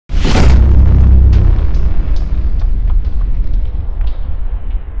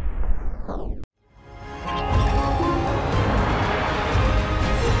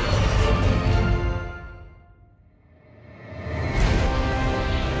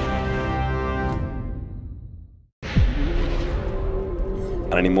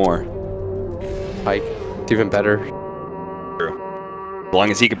Not anymore. Pike, it's even better. True. As long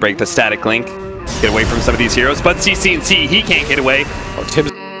as he can break the static link, get away from some of these heroes, but CC&C, he can't get away. Oh,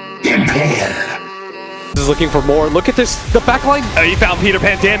 Tim's is looking for more. Look at this, the backline. He found Peter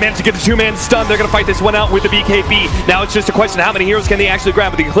Pan. Dan managed to get the two-man stun. They're going to fight this one out with the BKB. Now it's just a question of how many heroes can they actually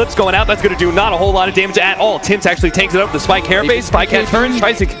grab. With the Eclipse going out, that's going to do not a whole lot of damage at all. Tims actually tanks it up with the Spike Carapace. Spike hat turns,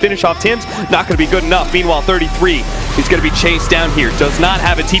 tries to finish off Tims. Not going to be good enough. Meanwhile, 33, he's going to be chased down here. Does not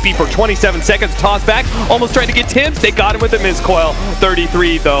have a TP for 27 seconds. Toss back, almost trying to get Tims. They got him with a miscoil.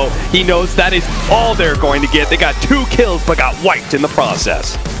 33, though, he knows that is all they're going to get. They got 2 kills, but got wiped in the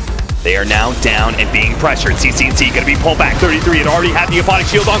process. They are now down and being pressured. CC&C going to be pulled back. 33 had already had the Aphotic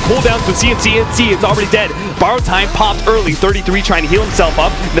Shield on cooldown, so CC&C is already dead. Borrowed time popped early. 33 trying to heal himself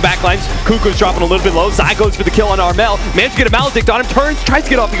up. In the back lines, Kuku's dropping a little bit low. Zai goes for the kill on Armel. Managed to get a Maledict on him. Turns, tries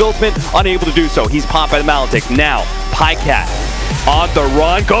to get off the ultimate. Unable to do so. He's popped by the Maledict. Now, Pycat on the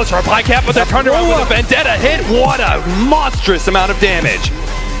run. Goes for a Pycat, but they're turned around with a Vendetta hit. What a monstrous amount of damage.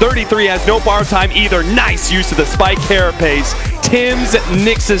 33 has no borrow time either. Nice use of the Spike Carapace. Tim's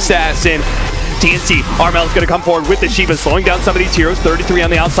Nyx Assassin. TNC, Armel is going to come forward with the Shiva, slowing down some of these heroes. 33 on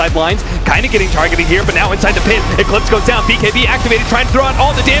the outside lines, kind of getting targeted here, but now inside the pit. Eclipse goes down, BKB activated, trying to throw out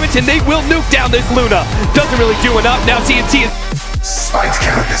all the damage, and they will nuke down this Luna. Doesn't really do enough. Now TNC is Spike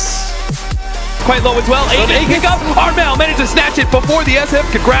Carapace. Quite low as well. A pick up. Armel managed to snatch it before the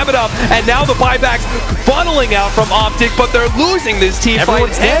SF could grab it up, and now the buybacks funneling out from Optic, but they're losing this team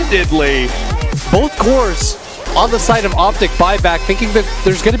fight handedly. Both cores on the side of Optic buyback, thinking that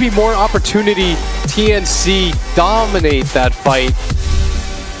there's going to be more opportunity. TNC dominate that fight.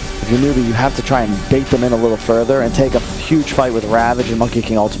 If you're newbie, you have to try and bait them in a little further and take a huge fight with Ravage and Monkey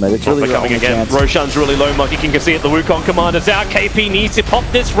King Ultimate. It's really your only chance. Roshan's really low. Monkey King can see it. The Wukong commander's out. KP needs to pop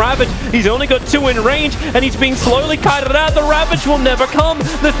this Ravage. He's only got 2 in range, and he's being slowly kited out. The Ravage will never come.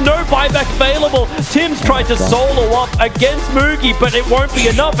 There's no buyback available. Tim's tried to solo up against Mugi, but it won't be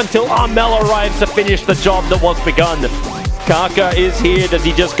enough until Armel arrives to finish the job that was begun. Kaka is here. Does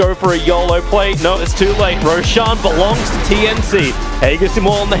he just go for a YOLO play? No, it's too late. Roshan belongs to TNC. Aegis him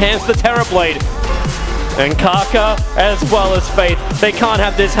all in the hands of the Terrorblade. And Kaka, as well as Faith, they can't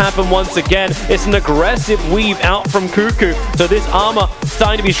have this happen once again. It's an aggressive weave out from Kuku. So this armor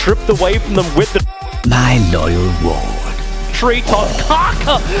starting to be stripped away from them with the My loyal ward. tree toss.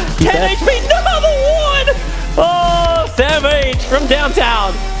 Kaka! 10 HP, another one! Oh, SamH from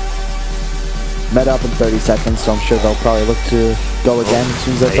downtown. Met up in 30 seconds, so I'm sure they'll probably look to go again as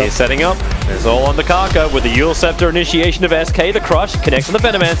soon as that's up. He's setting up. It's all on the Kaka with the Yule Scepter initiation of SK. The Crush connects on the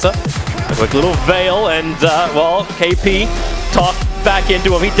Venomancer. A quick little veil, and, well, KP tossed back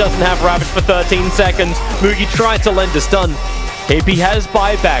into him. He doesn't have Ravage for 13 seconds. Mugi tried to lend a stun. KP has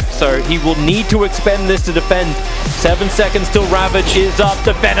buyback, so he will need to expend this to defend. 7 seconds till Ravage is up.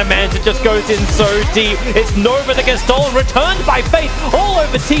 The Venomancer just goes in so deep. It's Nova that gets stolen, returned by Faith all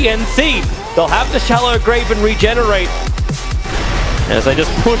over TNC. They'll have the shallow grave and regenerate. As they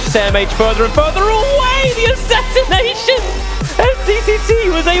just push SamH further and further away, the assassination! As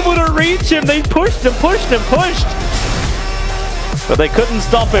CCC was able to reach him, they pushed and pushed and pushed. But they couldn't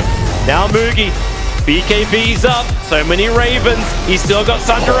stop him. Now Mugi. BKB's up, so many Ravens. He's still got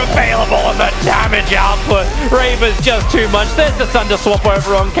Sunder available on the damage output. Ravens just too much. There's the Sunder swap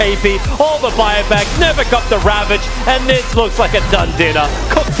over on KP. All the buybacks, never got the Ravage, and this looks like a done dinner.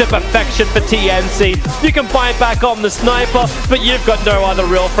 Cooked to perfection for TNC. You can buy back on the sniper, but you've got no other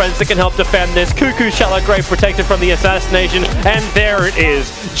real friends that can help defend this. Kuku Shallow Grave protected from the assassination, and there it is.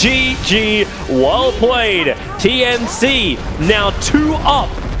 GG, well played. TNC now 2 up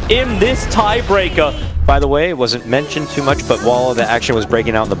in this tiebreaker. By the way, it wasn't mentioned too much, but while the action was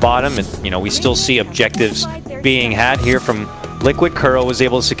breaking out in the bottom, and you know, we still see objectives being had here from Liquid. Kuro was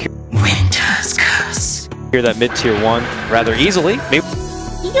able to secure Winter's curse. that mid-tier 1 rather easily. Maybe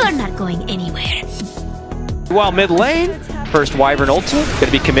You're not going anywhere. while mid lane, first Wyvern ultimate, going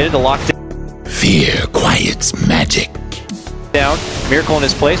to be committed to lock Fear quiets magic. down. Miracle in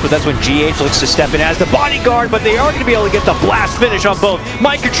his place, but that's when GH looks to step in as the bodyguard, but they are going to be able to get the blast finish on both.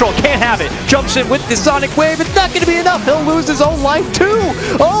 Mind Control can't have it. Jumps in with the Sonic Wave. It's not going to be enough. He'll lose his own life too.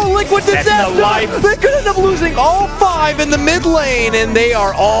 Oh, Liquid Disaster. They could end up losing all 5 in the mid lane, and they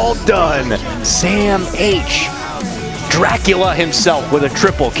are all done. SamH. Dracula himself with a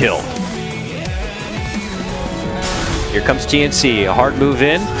triple kill. Here comes TNC. A hard move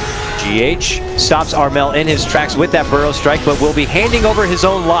in. GH stops Armel in his tracks with that Burrow Strike, but will be handing over his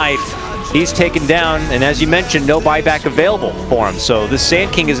own life. He's taken down, and as you mentioned, no buyback available for him. So the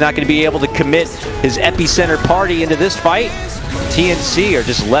Sand King is not going to be able to commit his epicenter party into this fight. TNC are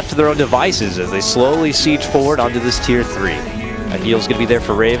just left to their own devices as they slowly siege forward onto this tier 3. A heal's going to be there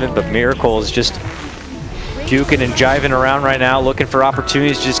for Raven, but Miracle is just juking and jiving around right now, looking for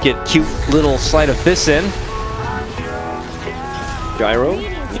opportunities to just get cute little sleight of fists in. Gyro.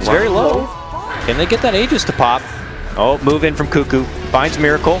 It's very low. Can they get that Aegis to pop? Oh, move in from Kuku. Finds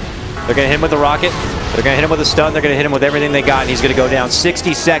Miracle. They're going to hit him with a rocket. They're going to hit him with a stun. They're going to hit him with everything they got, and he's going to go down.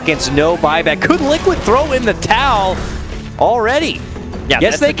 60 seconds, no buyback. Could Liquid throw in the towel already? Yeah,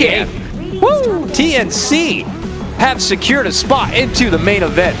 yes, they can. Woo! TNC have secured a spot into the main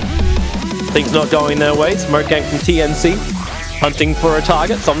event. Things not going their way. Smoke gang from TNC hunting for a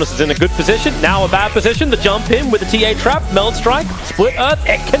target. Somnus is in a good position. Now a bad position. The jump in with the TA trap. Meld strike. Split earth.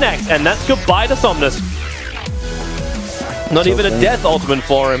 It connects. And that's goodbye to Somnus. Not even a death ultimate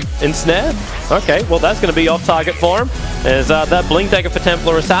for him. Ensnared? Okay, well that's going to be off target for him. As that Blink Dagger for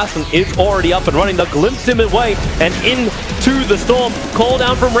Templar Assassin is already up and running. They'll glimpse him away and into the storm. Call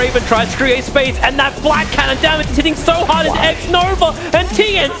down from Raven, tries to create space, and that flat cannon damage is hitting so hard in X-Nova, and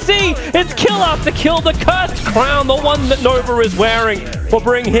TNC, it's kill after kill. The cursed crown, the one that Nova is wearing, will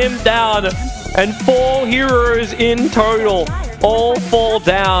bring him down. And 4 heroes in total all fall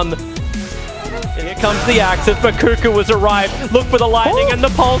down. And here comes the Axis, but Kuku has arrived. Look for the lightning and the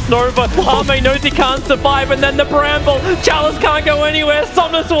Pulse Nova. Armel knows he can't survive, and then the Bramble. Chalice can't go anywhere.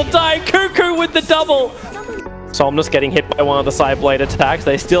 Somnus will die. Kuku with the double. Somnus getting hit by one of the side blade attacks.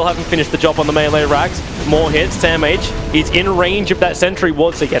 They still haven't finished the job on the melee racks. More hits. SamH, he's in range of that sentry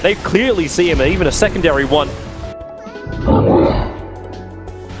ward, so yeah, they clearly see him, and even a secondary one.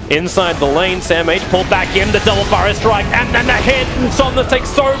 Inside the lane, SamH pulled back in, the double fire strike, and then the hit. Somnus takes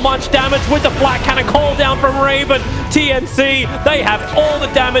so much damage with the flat cannon call down from Raven. TNC, they have all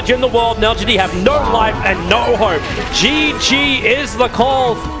the damage in the world. Now GD have no life and no hope. GG is the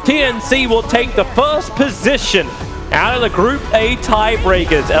call. TNC will take the first position out of the Group A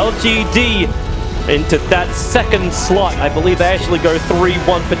tiebreakers. LGD into that second slot. I believe they actually go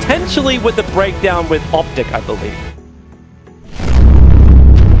 3-1, potentially with the breakdown with Optic, I believe.